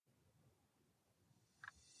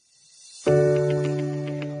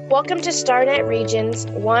Welcome to StarNet Regions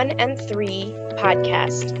 1 and 3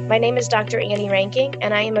 podcast. My name is Dr. Annie Ranking,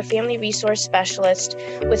 and I am a family resource specialist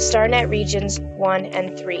with StarNet Regions 1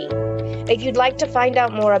 and 3. If you'd like to find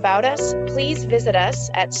out more about us, please visit us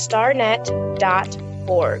at starnet.org.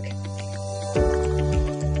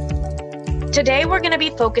 Today, we're going to be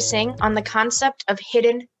focusing on the concept of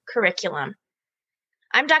hidden curriculum.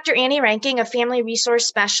 I'm Dr. Annie Ranking, a family resource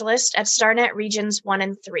specialist at StarNet Regions 1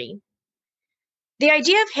 and 3. The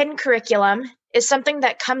idea of hidden curriculum is something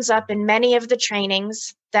that comes up in many of the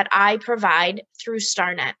trainings that I provide through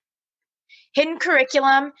StarNet. Hidden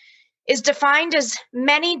curriculum is defined as in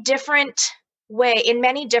many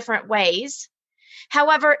different ways.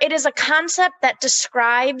 However, it is a concept that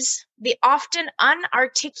describes the often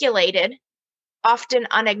unarticulated, often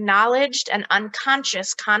unacknowledged, and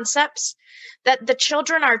unconscious concepts that the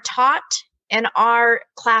children are taught in our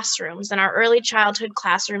classrooms, in our early childhood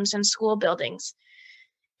classrooms and school buildings.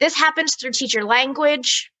 This happens through teacher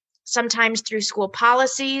language, sometimes through school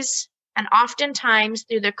policies, and oftentimes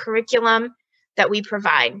through the curriculum that we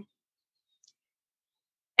provide.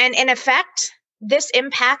 And in effect, this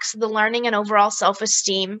impacts the learning and overall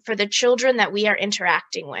self-esteem for the children that we are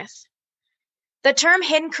interacting with. The term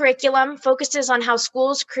hidden curriculum focuses on how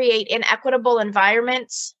schools create inequitable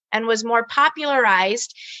environments and was more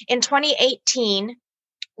popularized in 2018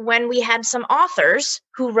 when we had some authors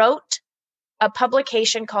who wrote a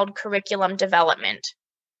publication called Curriculum Development.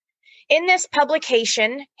 In this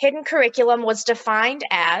publication, hidden curriculum was defined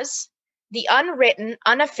as the unwritten,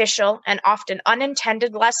 unofficial, and often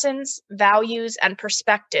unintended lessons, values, and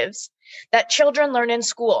perspectives that children learn in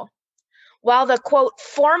school, while the, quote,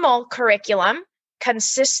 formal curriculum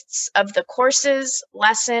consists of the courses,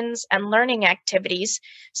 lessons, and learning activities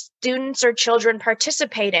students or children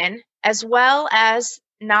participate in, as well as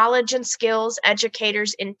knowledge and skills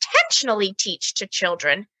educators intentionally teach to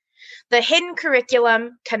children. The hidden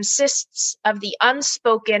curriculum consists of the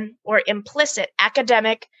unspoken or implicit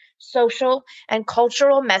academic, social, and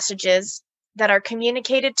cultural messages that are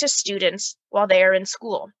communicated to students while they are in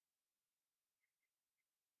school.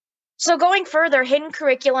 So going further, hidden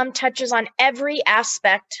curriculum touches on every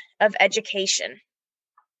aspect of education.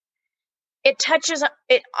 It touches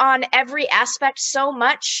on every aspect so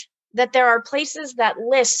much that there are places that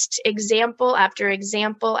list example after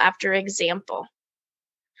example after example.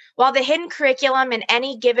 While the hidden curriculum in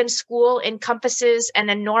any given school encompasses an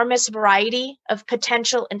enormous variety of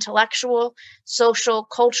potential intellectual, social,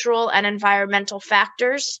 cultural, and environmental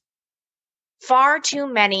factors, far too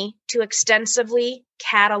many to extensively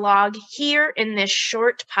catalog here in this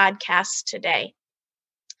short podcast today.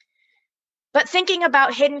 But thinking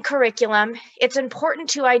about hidden curriculum, it's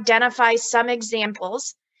important to identify some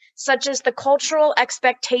examples, such as the cultural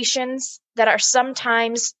expectations that are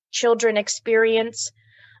sometimes children experience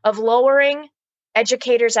of lowering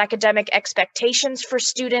educators' academic expectations for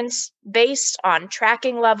students based on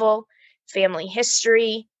tracking level, family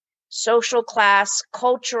history, social class,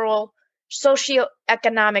 cultural,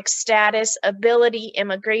 socioeconomic status, ability,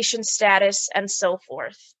 immigration status, and so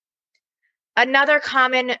forth. Another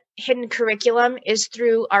common hidden curriculum is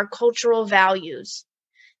through our cultural values.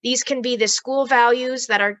 These can be the school values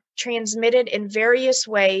that are transmitted in various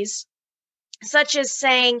ways, such as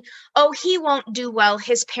saying, oh, he won't do well,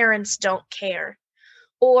 his parents don't care.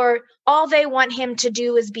 Or all they want him to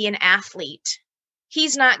do is be an athlete.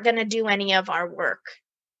 He's not going to do any of our work.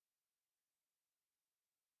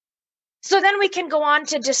 So then we can go on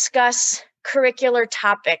to discuss curricular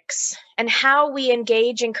topics and how we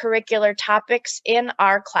engage in curricular topics in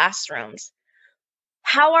our classrooms.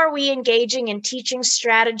 How are we engaging in teaching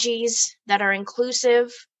strategies that are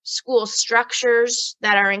inclusive, school structures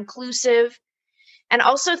that are inclusive, and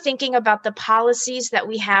also thinking about the policies that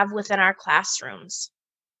we have within our classrooms?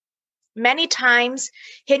 Many times,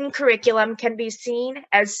 hidden curriculum can be seen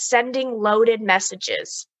as sending loaded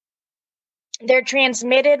messages. They're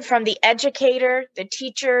transmitted from the educator, the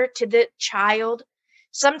teacher, to the child,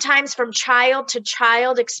 sometimes from child to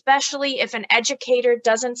child, especially if an educator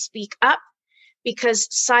doesn't speak up, because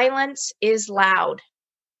silence is loud.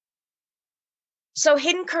 So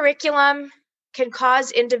hidden curriculum can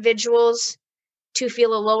cause individuals to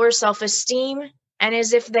feel a lower self-esteem and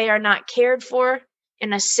as if they are not cared for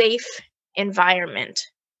in a safe environment.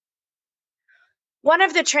 One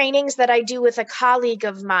of the trainings that I do with a colleague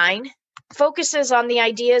of mine focuses on the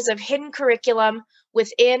ideas of hidden curriculum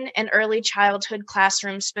within an early childhood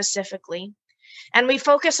classroom specifically. And we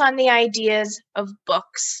focus on the ideas of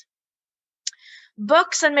books.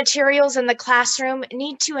 Books and materials in the classroom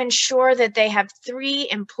need to ensure that they have three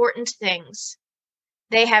important things.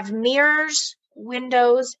 They have mirrors,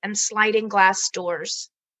 windows, and sliding glass doors.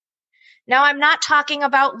 Now, I'm not talking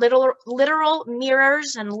about literal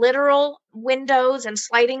mirrors and literal windows and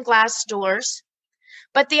sliding glass doors,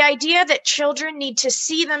 but the idea that children need to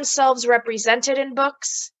see themselves represented in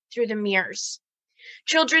books through the mirrors.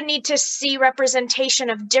 Children need to see representation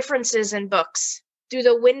of differences in books through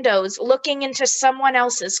the windows, looking into someone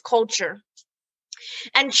else's culture.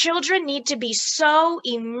 And children need to be so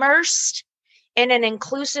immersed in an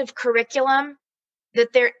inclusive curriculum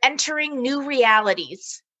that they're entering new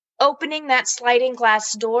realities, opening that sliding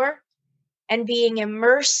glass door and being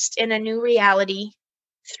immersed in a new reality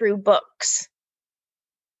through books.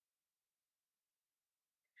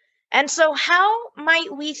 And so how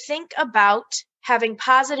might we think about having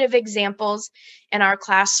positive examples in our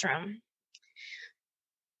classroom?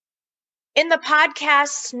 In the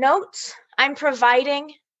podcast notes, I'm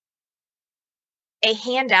providing a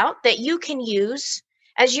handout that you can use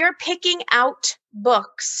as you're picking out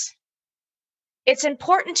books. It's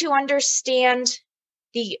important to understand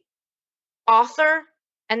the author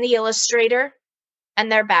and the illustrator and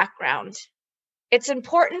their background. It's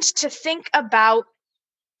important to think about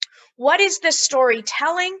what is the story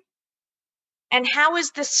telling and how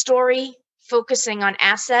is the story focusing on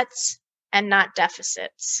assets and not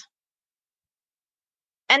deficits.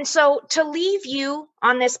 And so to leave you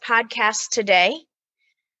on this podcast today,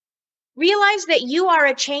 realize that you are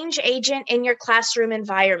a change agent in your classroom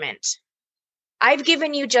environment. I've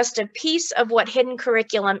given you just a piece of what hidden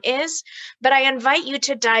curriculum is, but I invite you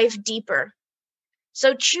to dive deeper.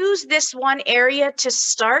 So choose this one area to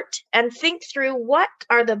start and think through what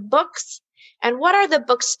are the books and what are the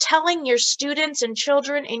books telling your students and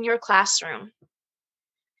children in your classroom.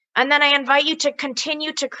 And then I invite you to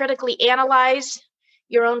continue to critically analyze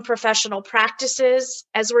your own professional practices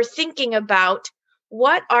as we're thinking about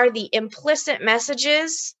what are the implicit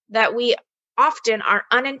messages that we often are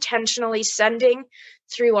unintentionally sending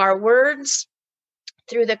through our words,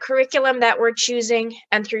 through the curriculum that we're choosing,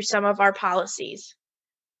 and through some of our policies.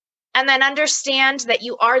 And then understand that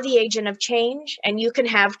you are the agent of change and you can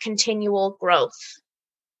have continual growth.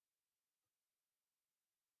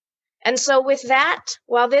 And so with that,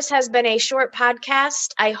 while this has been a short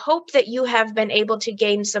podcast, I hope that you have been able to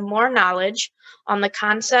gain some more knowledge on the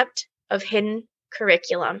concept of hidden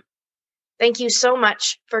curriculum. Thank you so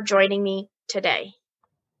much for joining me today.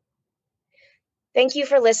 Thank you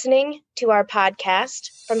for listening to our podcast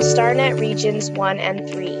from StarNet Regions 1 and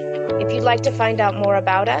 3. If you'd like to find out more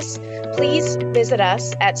about us, please visit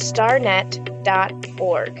us at starnet.org.